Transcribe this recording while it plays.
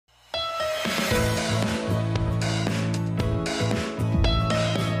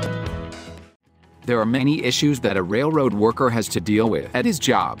There are many issues that a railroad worker has to deal with at his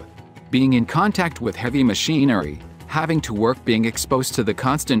job. Being in contact with heavy machinery, having to work being exposed to the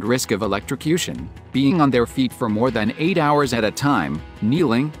constant risk of electrocution, being on their feet for more than 8 hours at a time,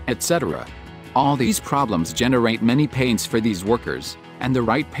 kneeling, etc. All these problems generate many pains for these workers, and the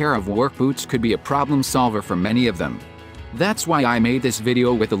right pair of work boots could be a problem solver for many of them. That's why I made this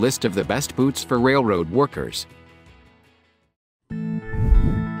video with a list of the best boots for railroad workers.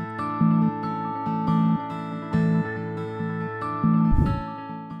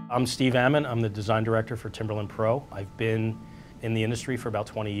 I'm Steve Ammon. I'm the design director for Timberland Pro. I've been in the industry for about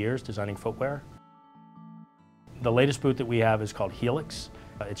 20 years designing footwear. The latest boot that we have is called Helix.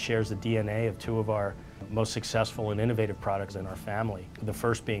 It shares the DNA of two of our most successful and innovative products in our family. The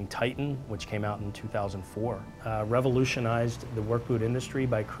first being Titan, which came out in 2004. Revolutionized the work boot industry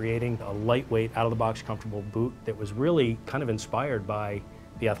by creating a lightweight, out-of-the-box comfortable boot that was really kind of inspired by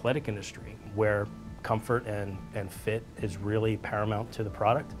the athletic industry, where comfort and fit is really paramount to the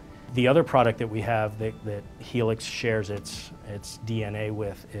product. The other product that we have that Helix shares its DNA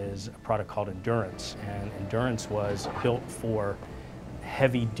with is a product called Endurance. And Endurance was built for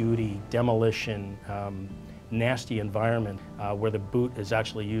heavy-duty demolition, nasty environment where the boot is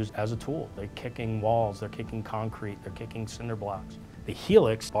actually used as a tool. They're kicking walls, they're kicking concrete, they're kicking cinder blocks. The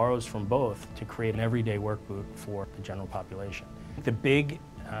Helix borrows from both to create an everyday work boot for the general population. The big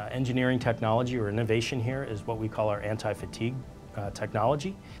engineering technology or innovation here is what we call our anti-fatigue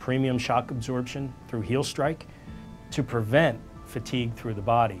technology. Premium shock absorption through heel strike to prevent fatigue through the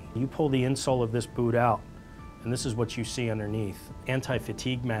body. You pull the insole of this boot out, and this is what you see underneath.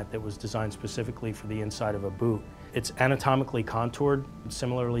 Anti-fatigue mat that was designed specifically for the inside of a boot. It's anatomically contoured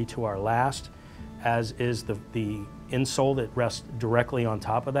similarly to our last, as is the insole that rests directly on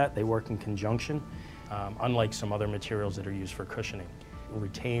top of that. They work in conjunction, unlike some other materials that are used for cushioning. It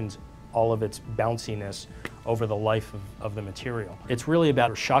retains all of its bounciness over the life of the material. It's really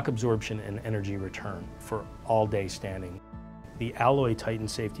about shock absorption and energy return for all day standing. The alloy Titan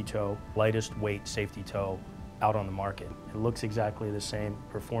safety toe, lightest weight safety toe out on the market. It looks exactly the same,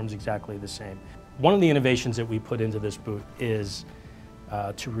 performs exactly the same. One of the innovations that we put into this boot is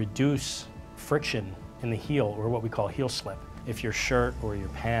to reduce friction in the heel, or what we call heel slip. If your shirt or your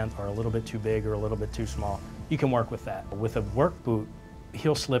pants are a little bit too big or a little bit too small, you can work with that. With a work boot,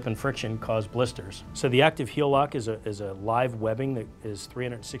 heel slip and friction cause blisters. So the active heel lock is a live webbing that is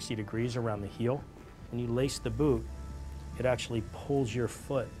 360 degrees around the heel. When you lace the boot, it actually pulls your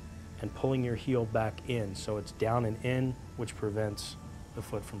foot and pulling your heel back in. So it's down and in, which prevents the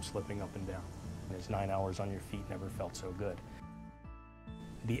foot from slipping up and down. And it's 9 hours on your feet, never felt so good.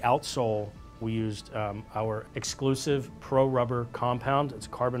 The outsole, we used our exclusive Pro Rubber compound. It's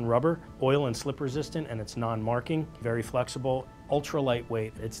carbon rubber, oil and slip resistant, and it's non-marking, very flexible, ultra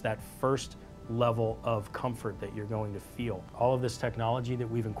lightweight. It's that first level of comfort that you're going to feel. All of this technology that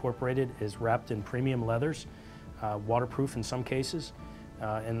we've incorporated is wrapped in premium leathers, waterproof in some cases,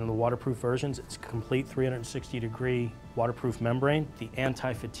 and in the waterproof versions, it's complete 360-degree waterproof membrane. The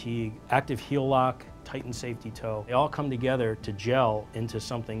anti-fatigue, active heel lock, Titan safety toe, they all come together to gel into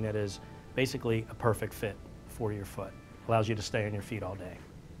something that is basically a perfect fit for your foot. Allows you to stay on your feet all day.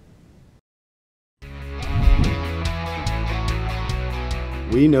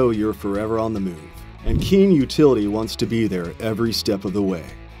 We know you're forever on the move, and Keen Utility wants to be there every step of the way.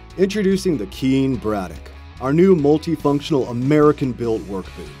 Introducing the Keen Braddock, our new multifunctional American-built work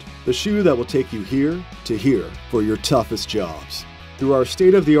boot. The shoe that will take you here to here for your toughest jobs. Through our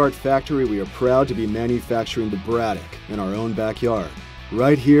state-of-the-art factory, we are proud to be manufacturing the Braddock in our own backyard,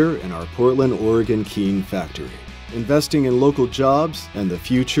 right here in our Portland, Oregon Keen factory, investing in local jobs and the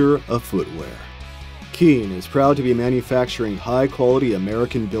future of footwear. Keen is proud to be manufacturing high-quality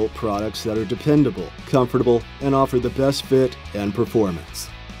American-built products that are dependable, comfortable, and offer the best fit and performance.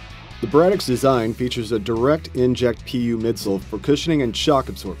 The Braddock's design features a direct inject PU midsole for cushioning and shock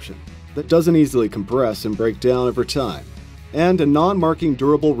absorption that doesn't easily compress and break down over time, and a non-marking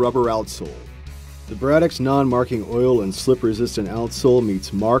durable rubber outsole. The Braddock's non-marking oil and slip-resistant outsole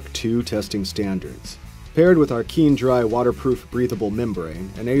meets Mark II testing standards. Paired with our Keen Dry waterproof breathable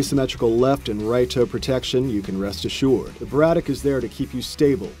membrane and asymmetrical left and right toe protection, you can rest assured the Braddock is there to keep you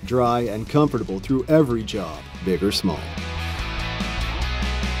stable, dry, and comfortable through every job, big or small.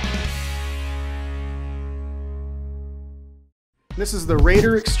 This is the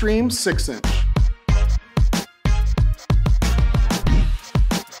Raider Extreme 6-inch.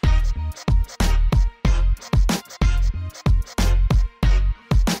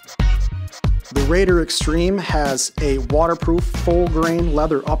 The Raider Extreme has a waterproof full grain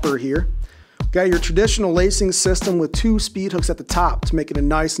leather upper here. Got your traditional lacing system with 2 speed hooks at the top to make it a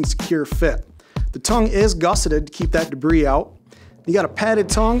nice and secure fit. The tongue is gusseted to keep that debris out. You got a padded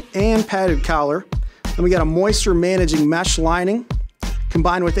tongue and padded collar. Then we got a moisture managing mesh lining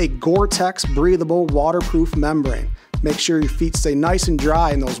combined with a Gore-Tex breathable waterproof membrane. Make sure your feet stay nice and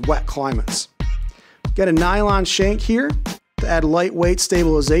dry in those wet climates. Got a nylon shank here to add lightweight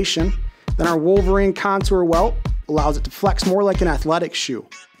stabilization. Then our Wolverine contour welt allows it to flex more like an athletic shoe.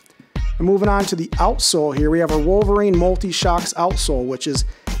 And moving on to the outsole here, we have our Wolverine Multi-Shocks outsole, which is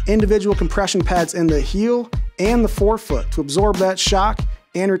individual compression pads in the heel and the forefoot to absorb that shock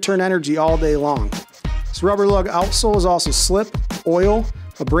and return energy all day long. This rubber lug outsole is also slip, oil,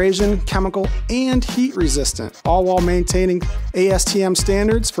 abrasion, chemical, and heat resistant, all while maintaining ASTM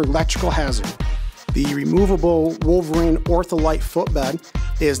standards for electrical hazard. The removable Wolverine Ortholite footbed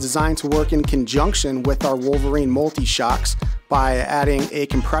is designed to work in conjunction with our Wolverine Multi-Shocks by adding a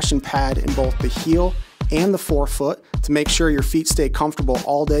compression pad in both the heel and the forefoot to make sure your feet stay comfortable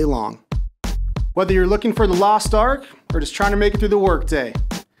all day long. Whether you're looking for the lost ark or just trying to make it through the workday,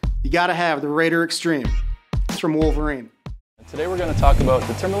 you gotta have the Raider Extreme. It's from Wolverine. Today we're going to talk about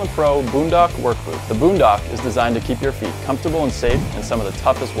the Timberland Pro Boondock work boot. The Boondock is designed to keep your feet comfortable and safe in some of the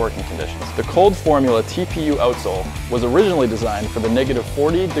toughest working conditions. The cold formula TPU outsole was originally designed for the negative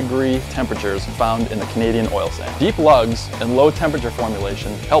 40-degree temperatures found in the Canadian oil sand. Deep lugs and low temperature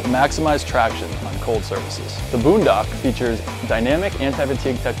formulation help maximize traction on cold surfaces. The Boondock features dynamic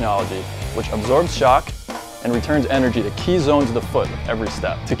anti-fatigue technology which absorbs shock and returns energy to key zones of the foot with every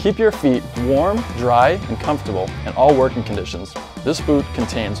step. To keep your feet warm, dry, and comfortable in all working conditions, this boot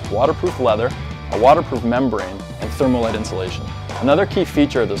contains waterproof leather, a waterproof membrane, and thermalite insulation. Another key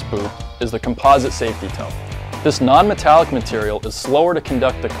feature of this boot is the composite safety toe. This non-metallic material is slower to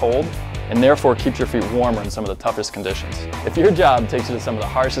conduct the cold and therefore keeps your feet warmer in some of the toughest conditions. If your job takes you to some of the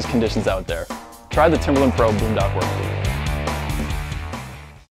harshest conditions out there, try the Timberland Pro Boondock work boot.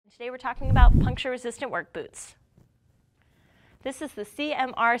 Today we're talking about puncture-resistant work boots. This is the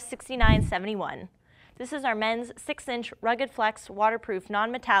CMR 6971. This is our men's 6-inch rugged flex waterproof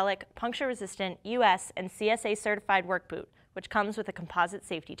non-metallic puncture-resistant US and CSA certified work boot, which comes with a composite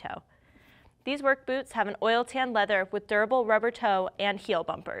safety toe. These work boots have an oil-tanned leather with durable rubber toe and heel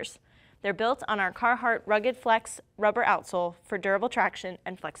bumpers. They're built on our Carhartt rugged flex rubber outsole for durable traction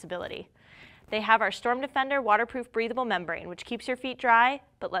and flexibility. They have our Storm Defender waterproof breathable membrane, which keeps your feet dry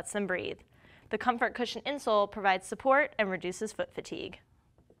but lets them breathe. The Comfort Cushion insole provides support and reduces foot fatigue.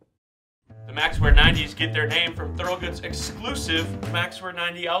 The MAXWear 90s get their name from Thorogood's exclusive MAXWear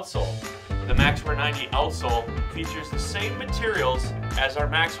 90 outsole. The MAXWear 90 outsole features the same materials as our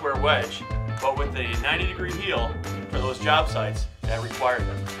MAXWear Wedge, but with a 90-degree heel for those job sites that require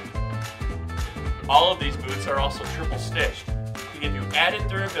them. All of these boots are also triple stitched to give you added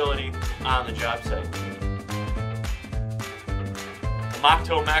durability on the job site. The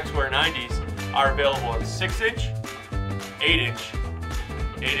Mock-Toe MAXWear 90s are available in 6-inch, 8-inch,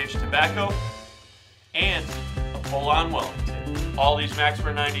 8-inch tobacco, and a pull-on Wellington. All these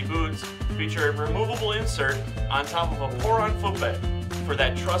MAXWear 90 boots feature a removable insert on top of a pour-on footbed for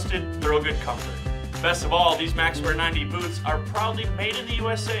that trusted Thorogood comfort. Best of all, these MAXWear 90 boots are proudly made in the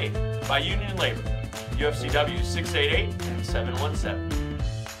USA by Union Labor, UFCW 688 and 717.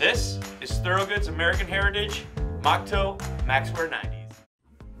 This is Thorogood's American Heritage Mock-Toe MAXWear 90s.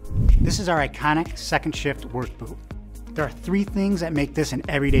 This is our iconic second shift work boot. There are 3 things that make this an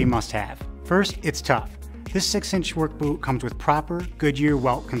everyday must-have. First, it's tough. This 6-inch work boot comes with proper Goodyear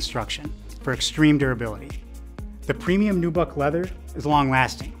welt construction for extreme durability. The premium nubuck leather is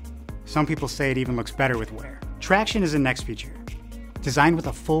long-lasting. Some people say it even looks better with wear. Traction is the next feature. Designed with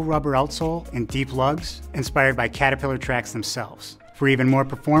a full rubber outsole and deep lugs, inspired by Caterpillar tracks themselves, for even more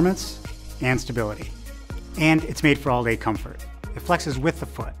performance and stability. And it's made for all-day comfort. It flexes with the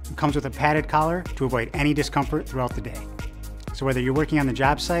foot and comes with a padded collar to avoid any discomfort throughout the day. So whether you're working on the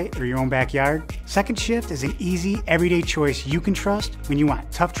job site or your own backyard, second shift is an easy, everyday choice you can trust when you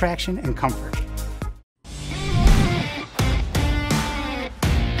want tough traction and comfort.